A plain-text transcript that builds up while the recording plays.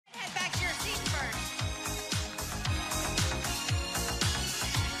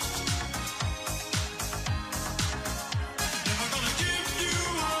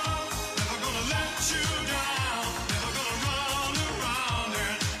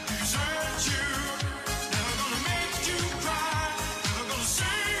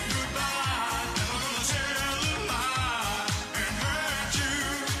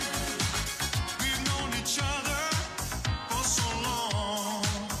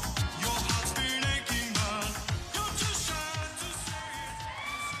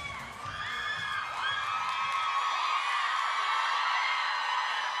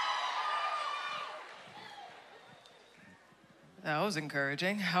was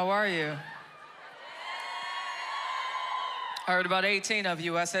encouraging. How are you? I heard about 18 of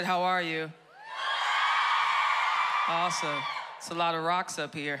you. I said, how are you? Awesome. It's a lot of rocks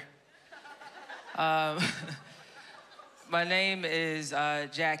up here. My name is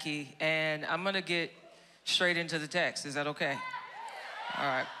Jackie, and I'm going to get straight into the text. Is that okay? All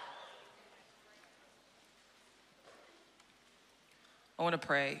right. I want to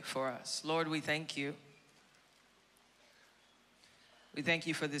pray for us. Lord, we thank you. We thank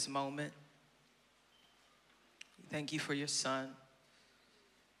you for this moment. We thank you for your Son.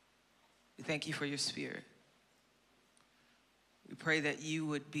 We thank you for your Spirit. We pray that you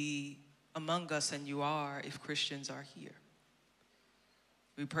would be among us, and you are if Christians are here.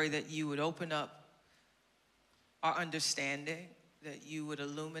 We pray that you would open up our understanding, that you would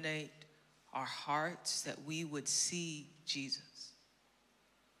illuminate our hearts, that we would see Jesus.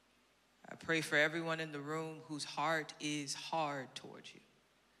 I pray for everyone in the room whose heart is hard towards you,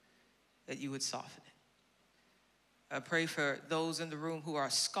 that you would soften it. I pray for those in the room who are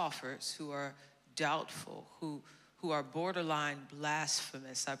scoffers, who are doubtful, who are borderline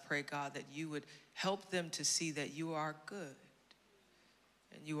blasphemous. I pray, God, that you would help them to see that you are good,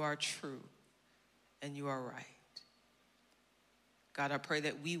 and you are true, and you are right. God, I pray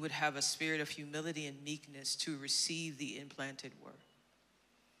that we would have a spirit of humility and meekness to receive the implanted word.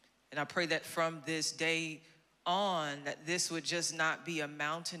 And I pray that from this day on, that this would just not be a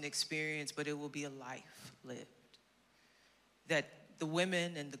mountain experience, but it will be a life lived. That the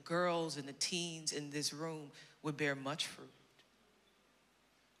women and the girls and the teens in this room would bear much fruit.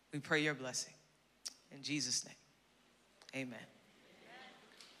 We pray your blessing. In Jesus' name, amen.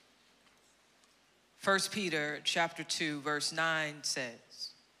 1 Peter chapter 2, verse 9 says,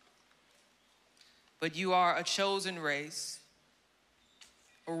 "But you are a chosen race,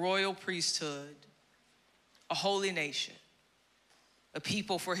 a royal priesthood, a holy nation, a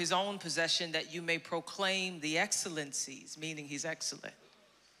people for his own possession, that you may proclaim the excellencies," meaning he's excellent,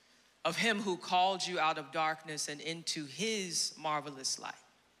 "of him who called you out of darkness and into his marvelous light."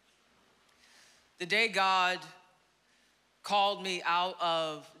 The day God called me out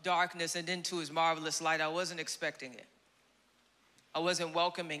of darkness and into his marvelous light, I wasn't expecting it. I wasn't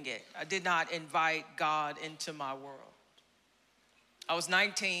welcoming it. I did not invite God into my world. I was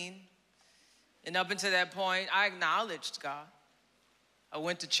 19, and up until that point, I acknowledged God. I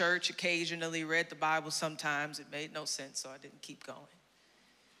went to church occasionally, read the Bible sometimes. It made no sense, so I didn't keep going.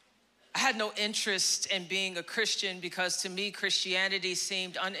 I had no interest in being a Christian because to me, Christianity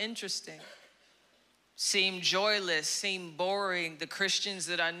seemed uninteresting, seemed joyless, seemed boring. The Christians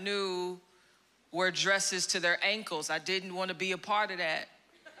that I knew wore dresses to their ankles. I didn't want to be a part of that.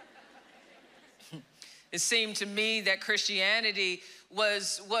 It seemed to me that Christianity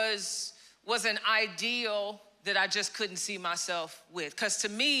was an ideal that I just couldn't see myself with. Because to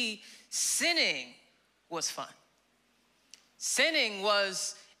me, sinning was fun. Sinning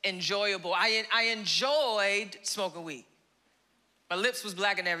was enjoyable. I enjoyed smoking weed. My lips was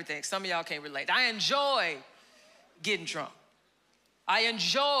black and everything. Some of y'all can't relate. I enjoyed getting drunk. I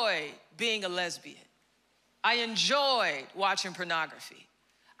enjoyed being a lesbian. I enjoyed watching pornography.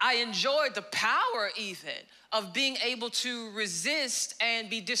 I enjoyed the power even of being able to resist and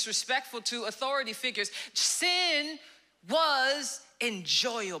be disrespectful to authority figures. Sin was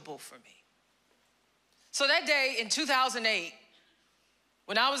enjoyable for me. So that day in 2008,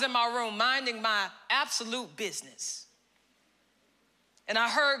 when I was in my room minding my absolute business, and I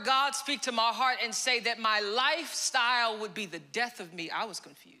heard God speak to my heart and say that my lifestyle would be the death of me, I was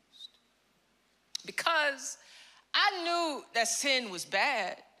confused. Because I knew that sin was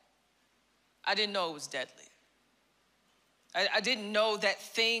bad. I didn't know it was deadly. I didn't know that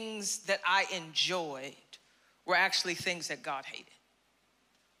things that I enjoyed were actually things that God hated.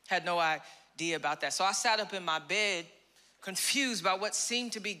 Had no idea about that. So I sat up in my bed, confused by what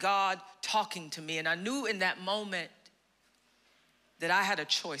seemed to be God talking to me. And I knew in that moment that I had a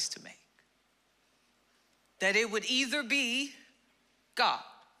choice to make. That it would either be God,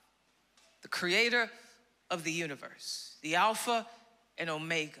 the creator of the universe, the Alpha and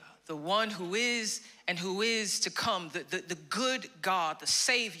Omega, the one who is and who is to come, the good God, the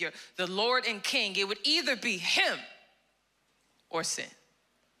Savior, the Lord and King. It would either be him or sin.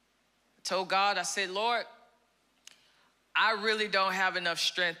 I told God, I said, Lord, I really don't have enough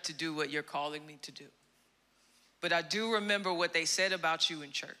strength to do what you're calling me to do. But I do remember what they said about you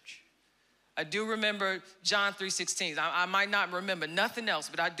in church. I do remember John 3:16. I might not remember nothing else,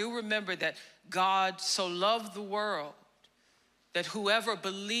 but I do remember that God so loved the world that whoever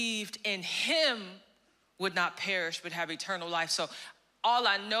believed in him would not perish but have eternal life. So all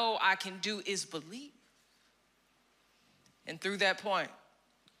I know I can do is believe. And through that point,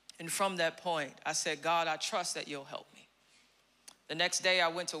 and from that point, I said, God, I trust that you'll help me. The next day I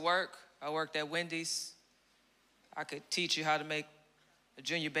went to work. I worked at Wendy's. I could teach you how to make a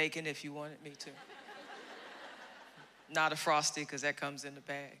junior bacon if you wanted me to. Not a Frosty, because that comes in the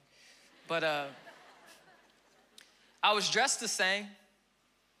bag. But I was dressed the same.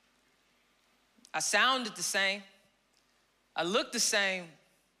 I sounded the same. I looked the same,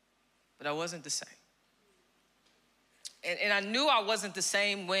 but I wasn't the same. And I knew I wasn't the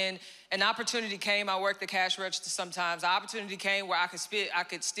same when an opportunity came. I worked the cash register sometimes. The opportunity came where I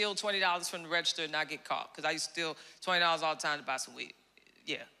could steal $20 from the register and not get caught, because I used to steal $20 all the time to buy some weed.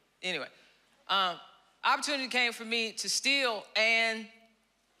 Yeah, anyway. Opportunity came for me to steal, and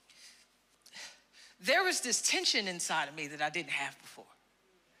there was this tension inside of me that I didn't have before.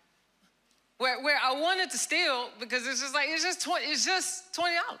 Where I wanted to steal because it's just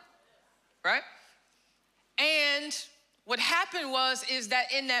 $20, right? And what happened is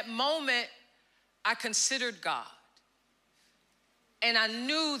that in that moment, I considered God. And I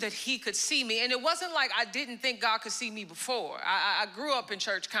knew that he could see me. And it wasn't like I didn't think God could see me before. I grew up in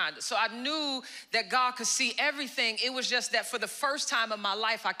church kind of. So I knew that God could see everything. It was just that for the first time in my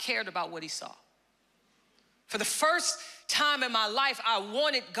life, I cared about what he saw. For the first time in my life, I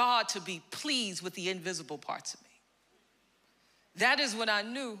wanted God to be pleased with the invisible parts of me. That is when I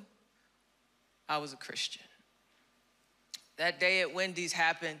knew I was a Christian. That day at Wendy's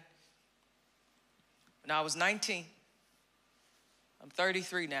happened when I was 19. I'm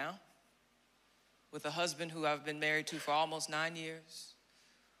 33 now, with a husband who I've been married to for almost 9 years,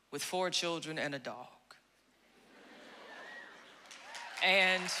 with 4 children and a dog.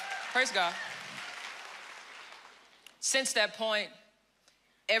 And praise God. Since that point,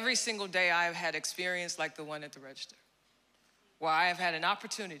 every single day I have had experience like the one at the register, where I have had an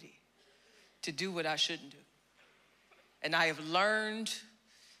opportunity to do what I shouldn't do. And I have learned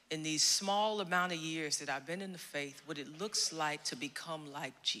in these small amount of years that I've been in the faith what it looks like to become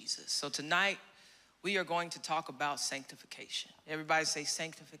like Jesus. So tonight, we are going to talk about sanctification. Everybody say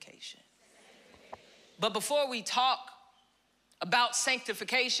sanctification. But before we talk about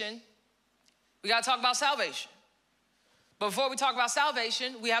sanctification, we got to talk about salvation. But before we talk about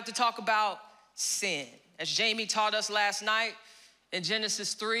salvation, we have to talk about sin. As Jamie taught us last night in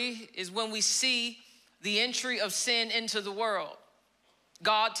Genesis 3 is when we see the entry of sin into the world.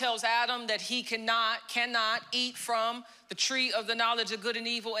 God tells Adam that he cannot eat from the tree of the knowledge of good and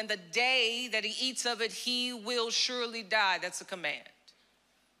evil, and the day that he eats of it, he will surely die. That's a command.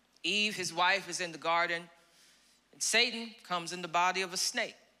 Eve, his wife, is in the garden, and Satan comes in the body of a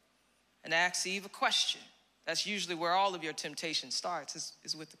snake and asks Eve a question. That's usually where all of your temptation starts,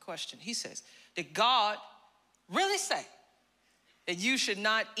 is with the question. He says, did God really say that you should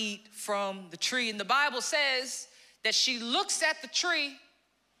not eat from the tree? And the Bible says that she looks at the tree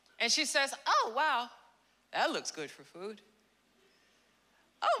and she says, oh, wow, that looks good for food.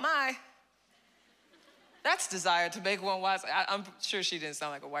 Oh, my. That's desire to make one wise. I'm sure she didn't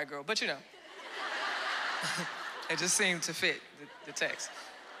sound like a white girl, but you know. It just seemed to fit the text.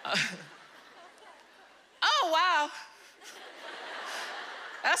 Oh, wow.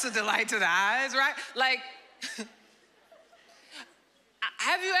 That's a delight to the eyes, right? Like,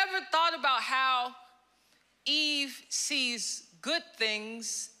 have you ever thought about how Eve sees good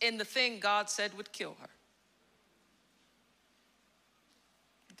things in the thing God said would kill her?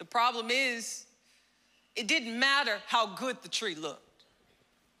 The problem is, it didn't matter how good the tree looked.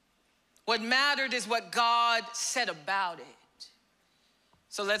 What mattered is what God said about it.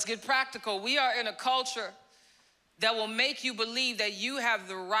 So let's get practical. We are in a culture that will make you believe that you have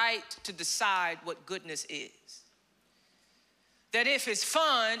the right to decide what goodness is. That if it's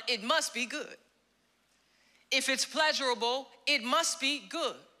fun, it must be good. If it's pleasurable, it must be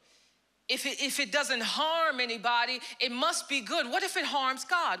good. If it doesn't harm anybody, it must be good. What if it harms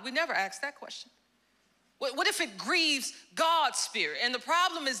God? We never ask that question. What if it grieves God's spirit? And the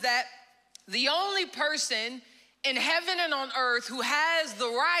problem is that the only person in heaven and on earth who has the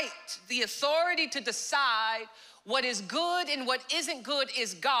right, the authority to decide what is good and what isn't good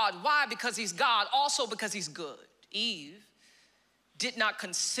is God. Why? Because he's God. Also because he's good. Eve did not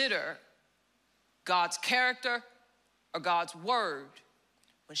consider God's character or God's word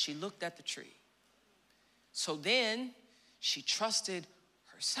when she looked at the tree. So then she trusted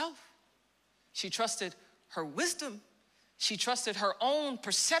herself. She trusted her wisdom. She trusted her own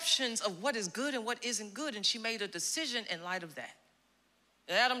perceptions of what is good and what isn't good, and she made a decision in light of that.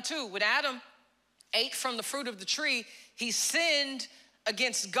 And Adam too, when Adam ate from the fruit of the tree, he sinned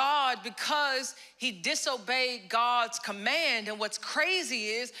against God because he disobeyed God's command. And what's crazy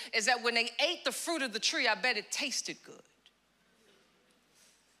is that when they ate the fruit of the tree, I bet it tasted good.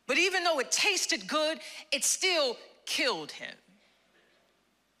 even though it tasted good, it still killed him.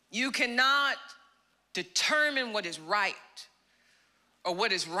 You cannot determine what is right or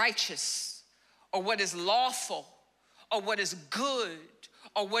what is righteous or what is lawful or what is good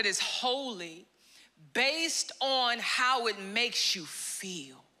or what is holy based on how it makes you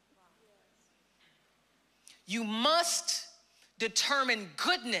feel. You must determine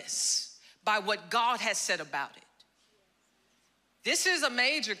goodness by what God has said about it. This is a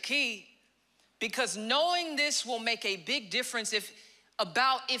major key, because knowing this will make a big difference if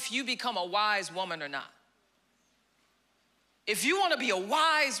you become a wise woman or not. If you want to be a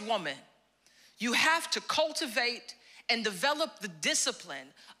wise woman, you have to cultivate and develop the discipline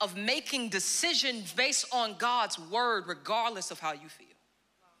of making decisions based on God's word, regardless of how you feel.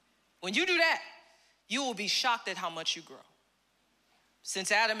 When you do that, you will be shocked at how much you grow.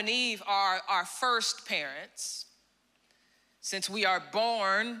 Since Adam and Eve are our first parents, since we are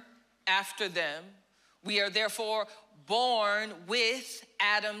born after them, we are therefore born with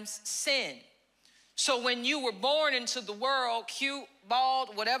Adam's sin. So when you were born into the world, cute,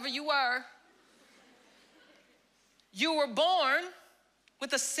 bald, whatever you were born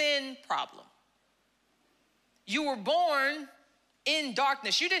with a sin problem. You were born in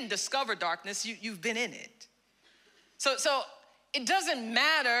darkness. You didn't discover darkness, you've been in it. So it doesn't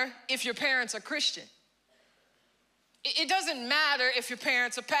matter if your parents are Christian. It doesn't matter if your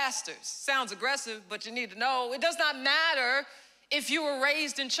parents are pastors. Sounds aggressive, but you need to know. It does not matter if you were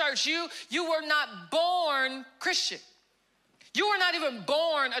raised in church. You were not born Christian. You were not even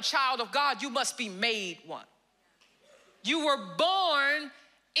born a child of God. You must be made one. You were born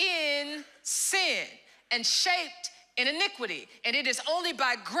in sin and shaped in iniquity. And it is only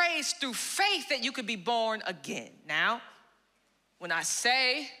by grace through faith that you could be born again. Now, when I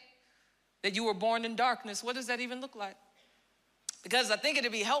say that you were born in darkness, what does that even look like? Because I think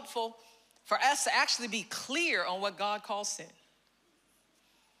it'd be helpful for us to actually be clear on what God calls sin.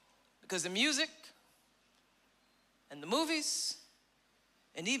 Because the music and the movies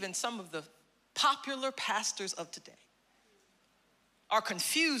and even some of the popular pastors of today are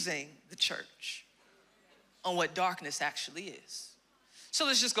confusing the church on what darkness actually is. So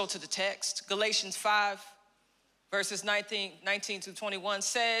let's just go to the text. Galatians 5, verses 19 to 21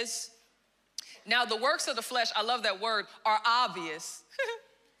 says, now the works of the flesh, I love that word, are obvious.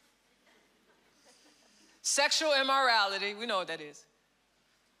 Sexual immorality, we know what that is.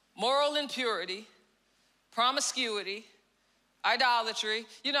 Moral impurity, promiscuity, idolatry.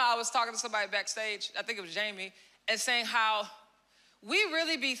 You know, I was talking to somebody backstage, I think it was Jamie, and saying how we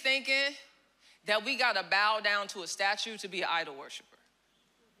really be thinking that we gotta bow down to a statue to be an idol worshiper.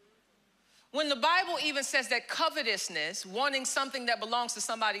 When the Bible even says that covetousness, wanting something that belongs to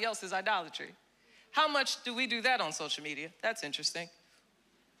somebody else, is idolatry. How much do we do that on social media? That's interesting.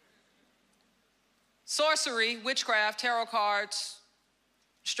 Sorcery, witchcraft, tarot cards,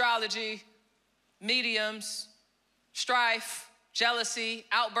 astrology, mediums, strife, jealousy,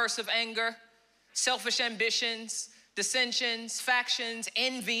 outbursts of anger, selfish ambitions, dissensions, factions,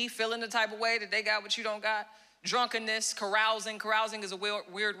 envy, feeling the type of way that they got what you don't got, drunkenness, carousing. Carousing is a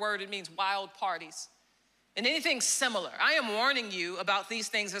weird word. It means wild parties. And anything similar. I am warning you about these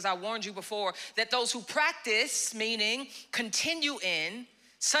things, as I warned you before, that those who practice, meaning continue in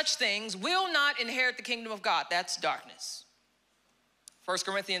such things, will not inherit the kingdom of God. That's darkness. 1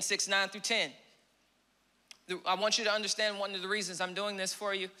 Corinthians 6, 9 through 10. I want you to understand one of the reasons I'm doing this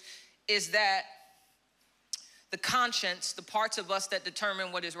for you is that the conscience, the parts of us that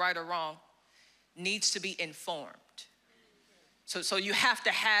determine what is right or wrong, needs to be informed. So you have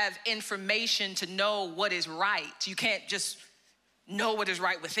to have information to know what is right. You can't just know what is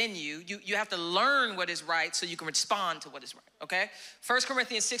right within you. You have to learn what is right so you can respond to what is right, okay? 1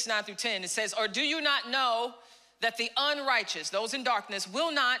 Corinthians 6, 9 through 10, it says, or do you not know that the unrighteous, those in darkness,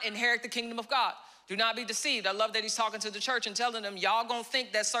 will not inherit the kingdom of God? Do not be deceived. I love that he's talking to the church and telling them, y'all gonna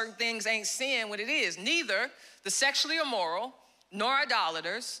think that certain things ain't sin when it is. Neither the sexually immoral, nor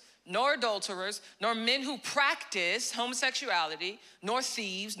idolaters, nor adulterers, nor men who practice homosexuality, nor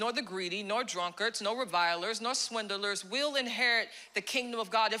thieves, nor the greedy, nor drunkards, nor revilers, nor swindlers will inherit the kingdom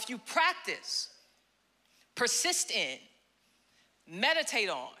of God. If you practice, persist in, meditate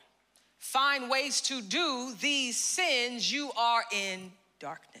on, find ways to do these sins, you are in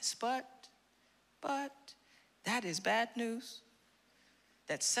darkness. But that is bad news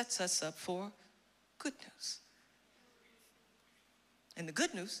that sets us up for good news. And the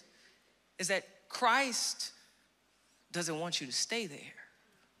good news is that Christ doesn't want you to stay there.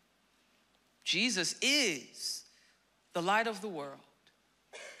 Jesus is the light of the world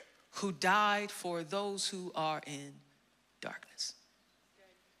who died for those who are in darkness.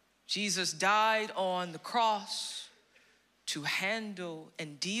 Jesus died on the cross to handle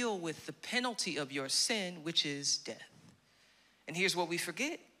and deal with the penalty of your sin, which is death. And here's what we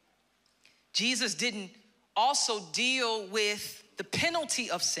forget. Jesus didn't also deal with the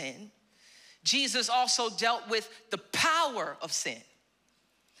penalty of sin. Jesus also dealt with the power of sin.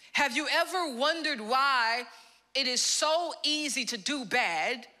 Have you ever wondered why it is so easy to do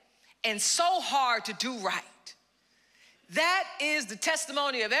bad and so hard to do right? That is the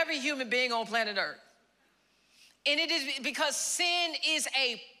testimony of every human being on planet Earth. And it is because sin is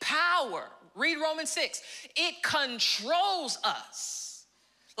a power. Read Romans 6. It controls us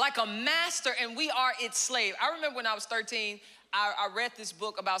like a master, and we are its slave. I remember when I was 13, I read this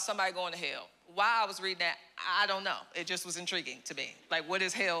book about somebody going to hell. Why I was reading that, I don't know. It just was intriguing to me. Like, what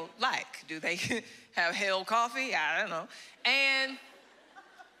is hell like? Do they have hell coffee? I don't know. And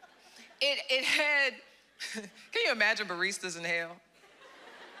it had, can you imagine baristas in hell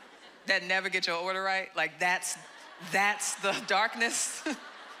that never get your order right? Like, that's the darkness.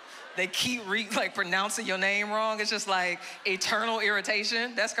 They keep pronouncing your name wrong. It's just like eternal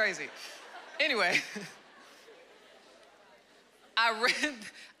irritation. That's crazy. Anyway, I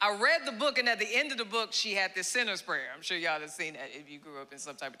read the book, and at the end of the book, she had this sinner's prayer. I'm sure y'all have seen that if you grew up in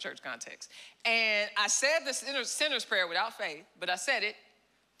some type of church context. And I said the sinner's prayer without faith, but I said it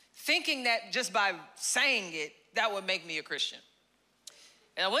thinking that just by saying it, that would make me a Christian.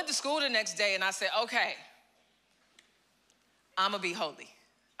 And I went to school the next day, and I said, okay, I'm gonna be holy,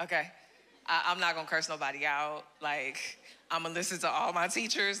 okay? I'm not gonna curse nobody out. Like, I'm gonna listen to all my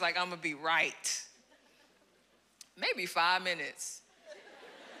teachers. Like, I'm gonna be right. Maybe 5 minutes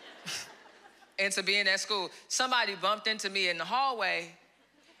into being at school, somebody bumped into me in the hallway,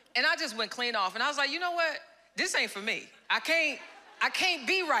 and I just went clean off. And I was like, you know what? This ain't for me. I can't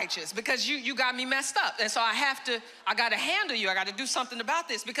be righteous because you got me messed up. And so I gotta handle you. I gotta do something about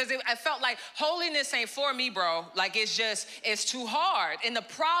this because I felt like holiness ain't for me, bro. Like, it's too hard. And the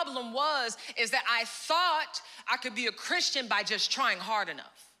problem is that I thought I could be a Christian by just trying hard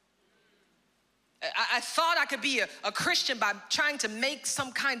enough. I thought I could be a Christian by trying to make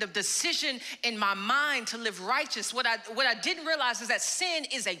some kind of decision in my mind to live righteous. What I didn't realize is that sin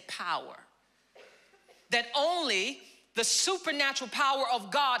is a power that only the supernatural power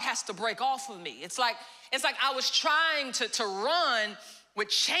of God has to break off of me. It's like I was trying to run with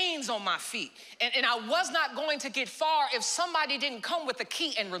chains on my feet, and I was not going to get far if somebody didn't come with a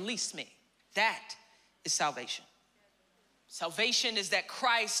key and release me. That is salvation. Salvation is that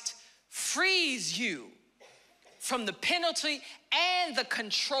Christ frees you from the penalty and the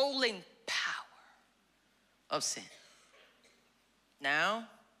controlling power of sin. Now,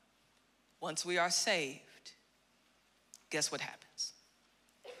 once we are saved, guess what happens?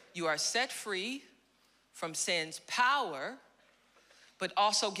 You are set free from sin's power, but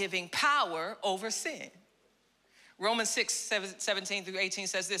also giving power over sin. Romans 6:17 through 18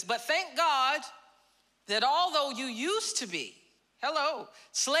 says this, but thank God that although you used to be,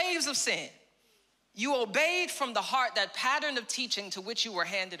 slaves of sin, you obeyed from the heart that pattern of teaching to which you were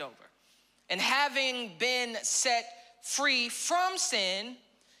handed over. And having been set free from sin,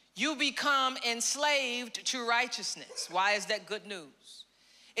 you become enslaved to righteousness. Why is that good news?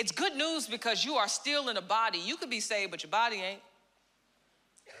 It's good news because you are still in a body. You could be saved, but your body ain't.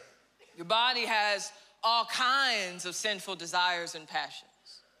 Your body has all kinds of sinful desires and passions.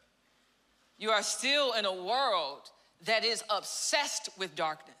 You are still in a world that is obsessed with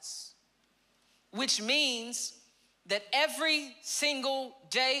darkness, which means that every single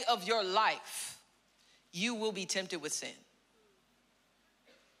day of your life, you will be tempted with sin.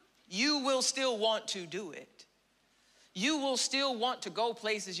 You will still want to do it. You will still want to go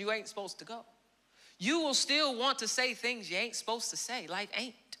places you ain't supposed to go. You will still want to say things you ain't supposed to say, like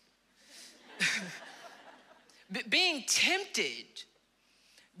ain't. Being tempted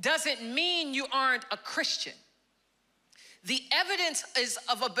doesn't mean you aren't a Christian. The evidence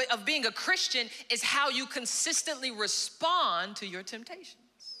of being a Christian is how you consistently respond to your temptations.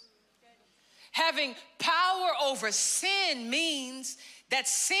 Having power over sin means that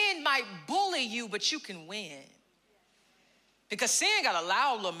sin might bully you, but you can win. Because sin got a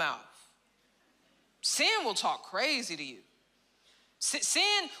loud little mouth. Sin will talk crazy to you.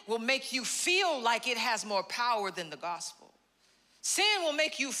 Sin will make you feel like it has more power than the gospel. Sin will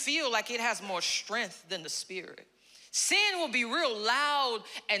make you feel like it has more strength than the Spirit. Sin will be real loud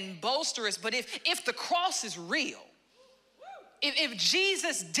and boisterous, but if the cross is real, if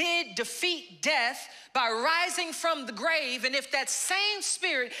Jesus did defeat death by rising from the grave, and if that same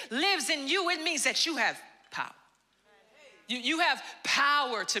Spirit lives in you, it means that you have power. You have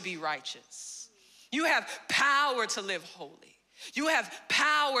power to be righteous. You have power to live holy. You have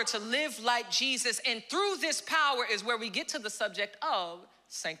power to live like Jesus, and through this power is where we get to the subject of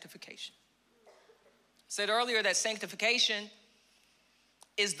sanctification. I said earlier that sanctification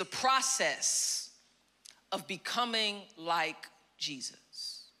is the process of becoming like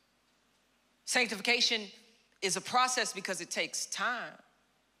Jesus. Sanctification is a process because it takes time,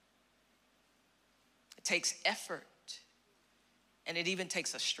 it takes effort, and it even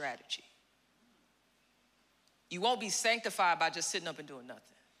takes a strategy. You won't be sanctified by just sitting up and doing nothing.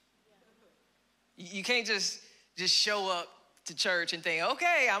 You can't just show up to church and think,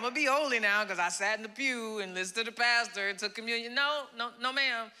 okay, I'm gonna be holy now because I sat in the pew and listened to the pastor and took communion. No,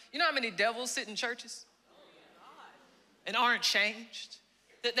 ma'am. You know how many devils sit in churches and aren't changed?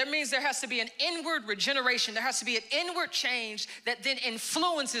 That means there has to be an inward regeneration. There has to be an inward change that then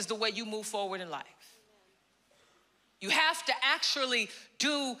influences the way you move forward in life. You have to actually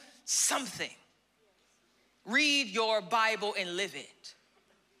do something. Read your Bible and live it.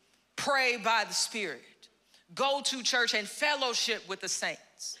 Pray by the Spirit. Go to church and fellowship with the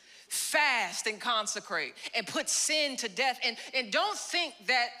saints. Fast and consecrate and put sin to death. And don't think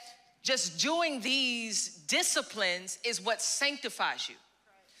that just doing these disciplines is what sanctifies you.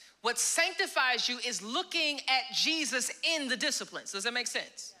 What sanctifies you is looking at Jesus in the disciplines. Does that make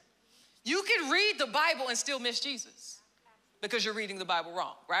sense? You can read the Bible and still miss Jesus because you're reading the Bible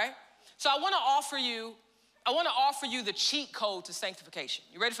wrong, right? So I want to offer you the cheat code to sanctification.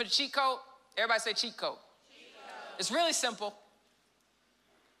 You ready for the cheat code? Everybody say cheat code. It's really simple.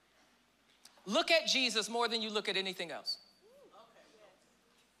 Look at Jesus more than you look at anything else.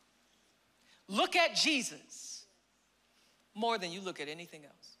 Look at Jesus more than you look at anything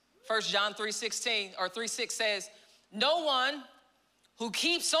else. 1 John 3:16 or 3:6 says, no one who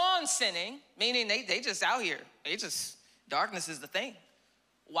keeps on sinning, meaning they just out here, darkness is the thing.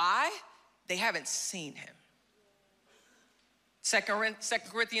 Why? They haven't seen him. 2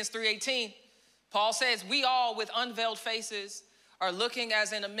 Corinthians 3:18, Paul says, we all with unveiled faces are looking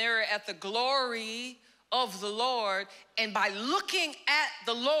as in a mirror at the glory of the Lord. And by looking at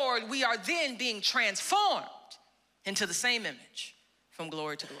the Lord, we are then being transformed into the same image from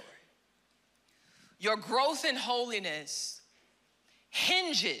glory to glory. Your growth in holiness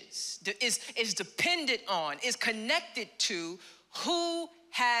is dependent on, is connected to who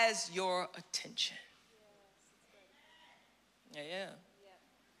has your attention. Yeah.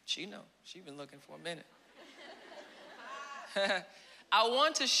 She know. She been looking for a minute. I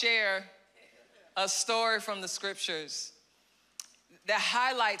want to share a story from the scriptures that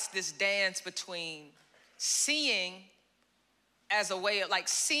highlights this dance between seeing as a way of, like,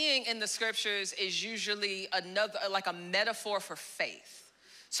 seeing in the scriptures is usually like a metaphor for faith.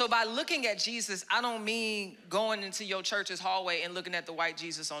 So by looking at Jesus, I don't mean going into your church's hallway and looking at the white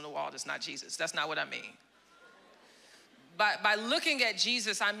Jesus on the wall. That's not Jesus. That's not what I mean. By looking at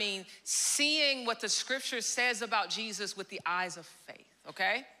Jesus, I mean seeing what the scripture says about Jesus with the eyes of faith,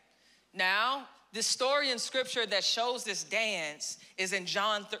 okay? Now, this story in scripture that shows this dance is in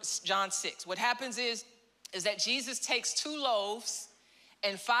John 6. What happens is that Jesus takes 2 loaves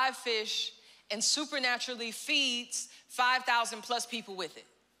and 5 fish and supernaturally feeds 5,000 plus people with it.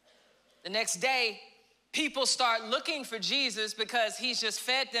 The next day, people start looking for Jesus because he's just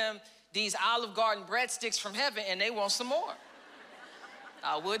fed them these Olive Garden breadsticks from heaven and they want some more.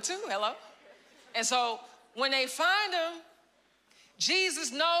 I would too, hello. And so when they find him,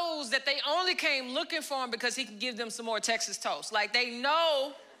 Jesus knows that they only came looking for him because he can give them some more Texas toast. Like, they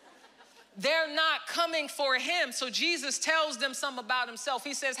know they're not coming for him. So Jesus tells them something about himself.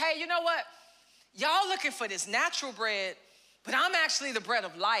 He says, hey, you know what? Y'all looking for this natural bread, but I'm actually the bread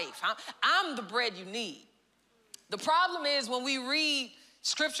of life. I'm the bread you need. The problem is when we read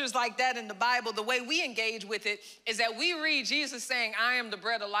scriptures like that in the Bible, the way we engage with it is that we read Jesus saying, I am the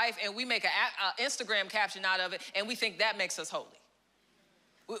bread of life, and we make an Instagram caption out of it, and we think that makes us holy.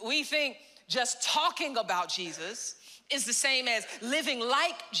 We think just talking about Jesus is the same as living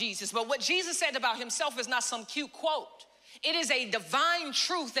like Jesus. But what Jesus said about himself is not some cute quote. It is a divine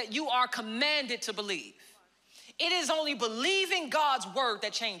truth that you are commanded to believe. It is only believing God's word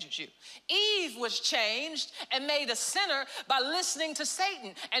that changes you. Eve was changed and made a sinner by listening to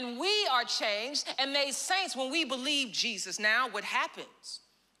Satan. And we are changed and made saints when we believe Jesus. Now, what happens?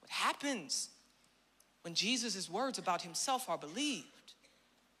 What happens when Jesus' words about himself are believed?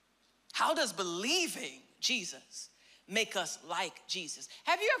 How does believing Jesus make us like Jesus?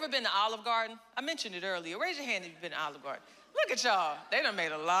 Have you ever been to Olive Garden? I mentioned it earlier. Raise your hand if you've been to Olive Garden. Look at y'all. They done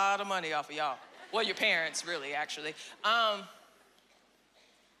made a lot of money off of y'all. Well, your parents, really, actually.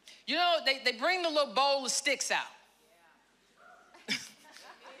 You know, they bring the little bowl of sticks out.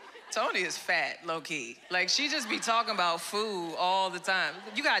 Tony is fat, low-key. Like, she just be talking about food all the time.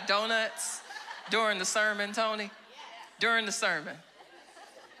 You got donuts during the sermon, Tony? During the sermon.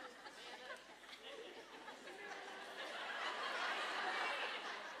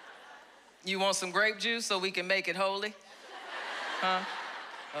 You want some grape juice so we can make it holy? Huh?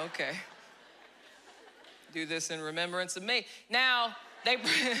 Okay. Do this in remembrance of me. Now, they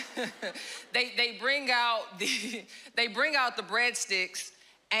bring out the breadsticks,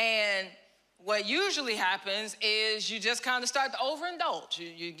 and what usually happens is you just kind of start to overindulge.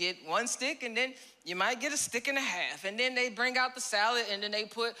 You get one stick, and then you might get a stick and a half, and then they bring out the salad, and then they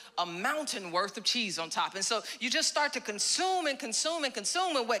put a mountain worth of cheese on top. And so you just start to consume and consume and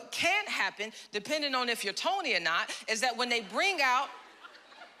consume, and what can happen, depending on if you're Tony or not, is that when they bring out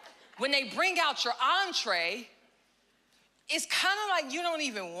your entree, it's kind of like you don't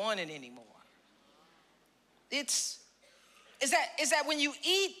even want it anymore. Is that when you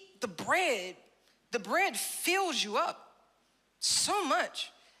eat the bread fills you up so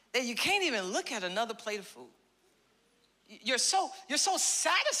much that you can't even look at another plate of food. You're so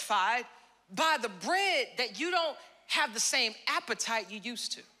satisfied by the bread that you don't have the same appetite you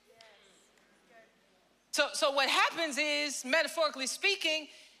used to. So what happens is, metaphorically speaking,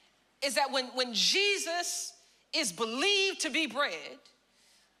 is that when Jesus is believed to be bread,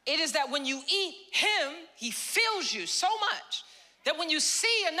 it is that when you eat him, he fills you so much that when you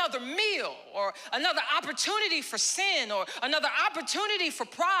see another meal or another opportunity for sin or another opportunity for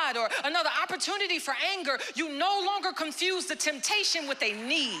pride or another opportunity for anger, you no longer confuse the temptation with a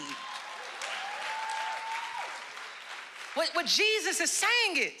need. What Jesus is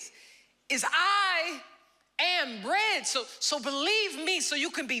saying is I am bread, so believe me so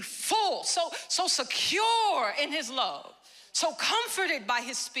you can be full, so secure in his love, so comforted by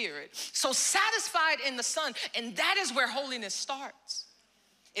his spirit, so satisfied in the Son. And that is where holiness starts.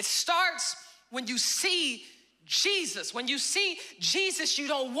 It starts when you see Jesus. When you see Jesus, you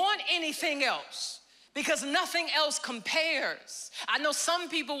don't want anything else because nothing else compares. I know some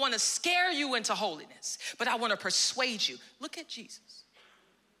people want to scare you into holiness, but I want to persuade you. Look at Jesus.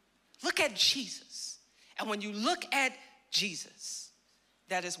 Look at Jesus. And when you look at Jesus,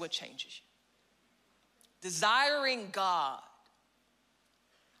 that is what changes you. Desiring God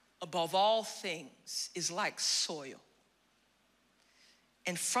above all things is like soil.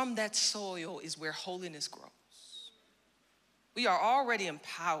 And from that soil is where holiness grows. We are already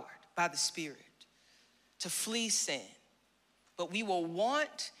empowered by the Spirit to flee sin, but we will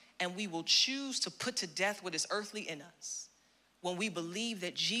want and we will choose to put to death what is earthly in us when we believe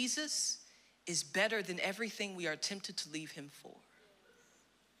that Jesus is better than everything we are tempted to leave him for.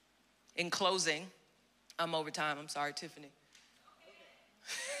 In closing, I'm over time. I'm sorry, Tiffany.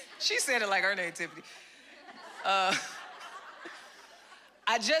 She said it like her name, Tiffany. I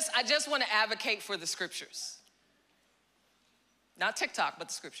just want to advocate for the scriptures. Not TikTok, but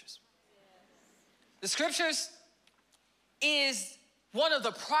the scriptures. The scriptures is one of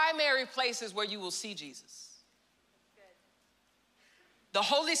the primary places where you will see Jesus. The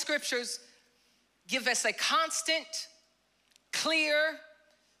Holy Scriptures give us a constant, clear,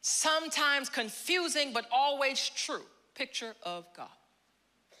 sometimes confusing, but always true picture of God.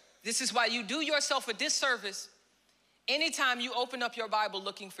 This is why you do yourself a disservice anytime you open up your Bible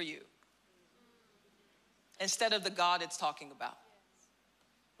looking for you instead of the God it's talking about.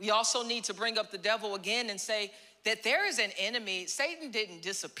 We also need to bring up the devil again and say that there is an enemy. Satan didn't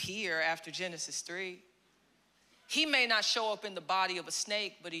disappear after Genesis 3. He may not show up in the body of a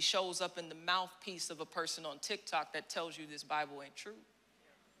snake, but he shows up in the mouthpiece of a person on TikTok that tells you this Bible ain't true.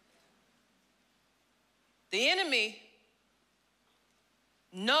 The enemy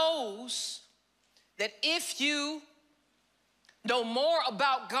knows that if you know more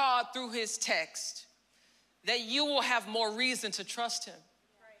about God through his text, that you will have more reason to trust him.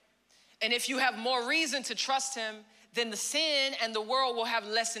 And if you have more reason to trust him, then the sin and the world will have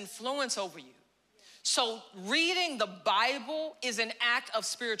less influence over you. So reading the Bible is an act of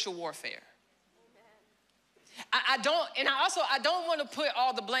spiritual warfare. I don't want to put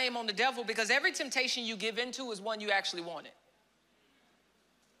all the blame on the devil because every temptation you give into is one you actually wanted.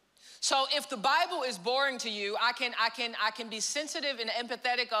 So if the Bible is boring to you, I can be sensitive and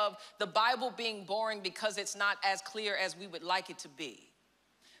empathetic of the Bible being boring because it's not as clear as we would like it to be.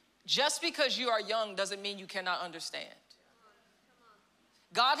 Just because you are young doesn't mean you cannot understand.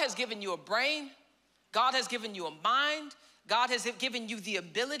 God has given you a brain. God has given you a mind. God has given you the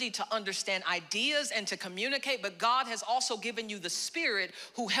ability to understand ideas and to communicate, but God has also given you the Spirit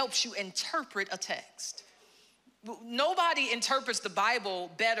who helps you interpret a text. Nobody interprets the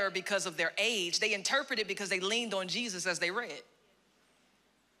Bible better because of their age. They interpret it because they leaned on Jesus as they read.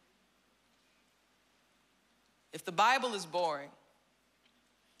 If the Bible is boring,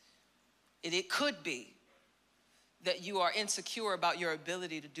 it could be that you are insecure about your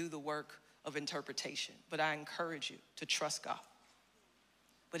ability to do the work of interpretation. But I encourage you to trust God.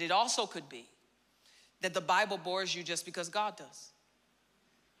 But it also could be that the Bible bores you just because God does.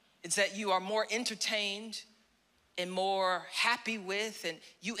 It's that you are more entertained and more happy with, and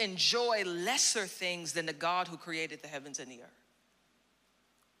you enjoy lesser things than the God who created the heavens and the earth.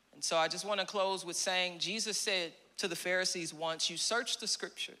 And so I just want to close with saying, Jesus said to the Pharisees once, you search the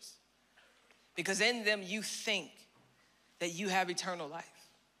scriptures because in them you think that you have eternal life,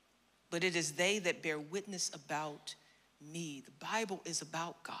 but it is they that bear witness about me. The Bible is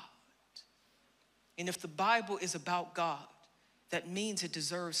about God. And if the Bible is about God, that means it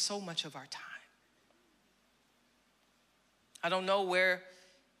deserves so much of our time. I don't know where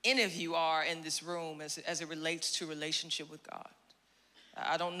any of you are in this room as it relates to relationship with God.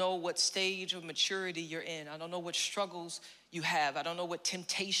 I don't know what stage of maturity you're in. I don't know what struggles you have. I don't know what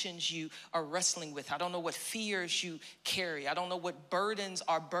temptations you are wrestling with. I don't know what fears you carry. I don't know what burdens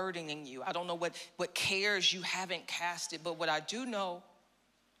are burdening you. I don't know what cares you haven't casted. But what I do know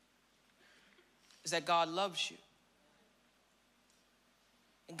is that God loves you.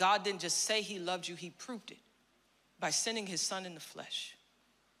 And God didn't just say he loved you, he proved it by sending his son in the flesh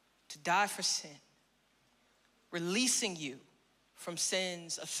to die for sin, releasing you from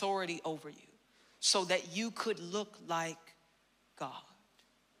sin's authority over you so that you could look like God.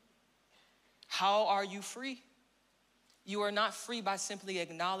 How are you free? You are not free by simply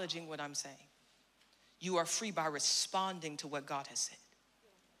acknowledging what I'm saying. You are free by responding to what God has said.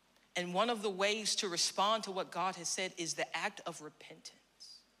 And one of the ways to respond to what God has said is the act of repentance.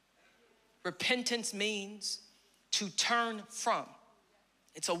 Repentance means to turn from.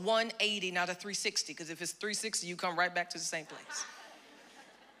 It's a 180, not a 360, because if it's 360, you come right back to the same place.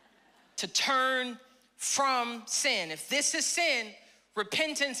 To turn from sin. If this is sin,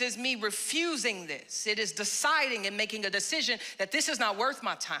 repentance is me refusing this. It is deciding and making a decision that this is not worth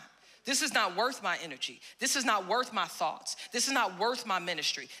my time. This is not worth my energy. This is not worth my thoughts. This is not worth my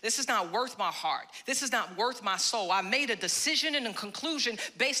ministry. This is not worth my heart. This is not worth my soul. I made a decision and a conclusion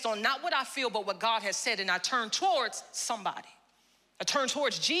based on not what I feel, but what God has said, and I turn towards somebody. I turn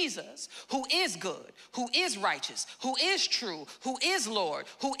towards Jesus, who is good, who is righteous, who is true, who is Lord,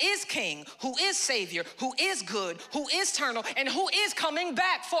 who is King, who is Savior, who is good, who is eternal, and who is coming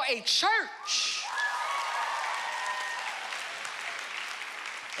back for a church.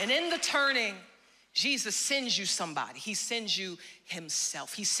 And in the turning, Jesus sends you somebody. He sends you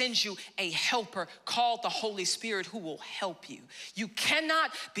himself. He sends you a helper called the Holy Spirit who will help you. You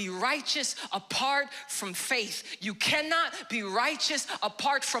cannot be righteous apart from faith. You cannot be righteous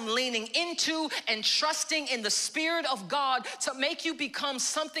apart from leaning into and trusting in the Spirit of God to make you become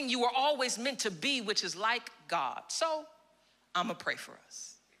something you were always meant to be, which is like God. So I'm gonna pray for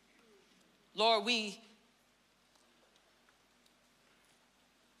us. Lord, we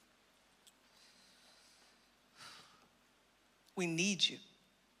need you.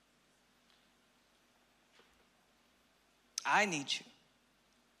 I need you.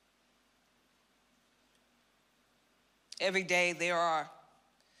 Every day there are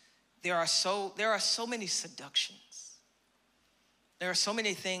so many seductions. There are so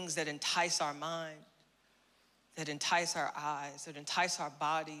many things that entice our mind, that entice our eyes, that entice our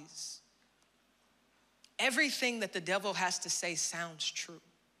bodies. Everything that the devil has to say sounds true.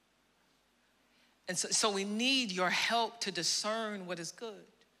 And so we need your help to discern what is good,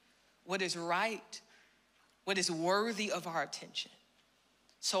 what is right, what is worthy of our attention.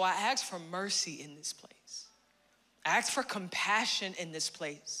 So I ask for mercy in this place. I ask for compassion in this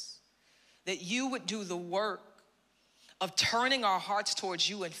place, that you would do the work of turning our hearts towards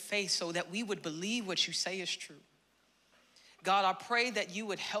you in faith so that we would believe what you say is true. God, I pray that you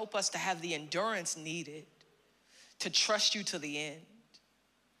would help us to have the endurance needed to trust you to the end.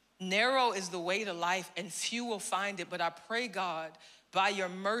 Narrow is the way to life and few will find it, but I pray, God, by your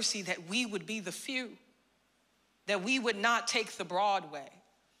mercy that we would be the few, that we would not take the broad way,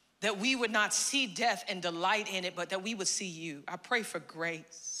 that we would not see death and delight in it, but that we would see you. I pray for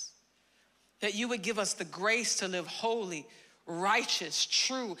grace, that you would give us the grace to live holy, righteous,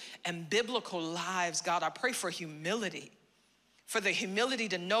 true, and biblical lives. God, I pray for humility, for the humility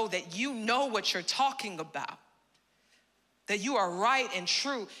to know that you know what you're talking about, that you are right and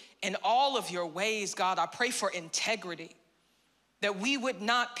true in all of your ways. God, I pray for integrity, that we would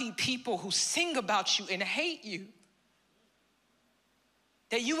not be people who sing about you and hate you,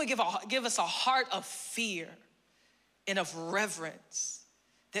 that you would give us a heart of fear and of reverence,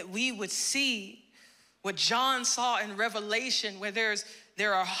 that we would see what John saw in Revelation, where there's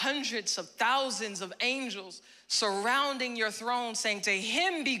there are hundreds of thousands of angels surrounding your throne saying, to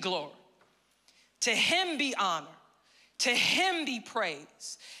him be glory, to him be honor, to him be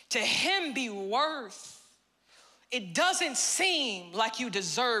praise, to him be worth. It doesn't seem like you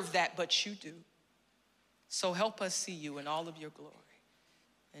deserve that, but you do. So help us see you in all of your glory.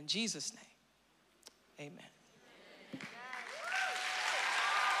 In Jesus' name, amen.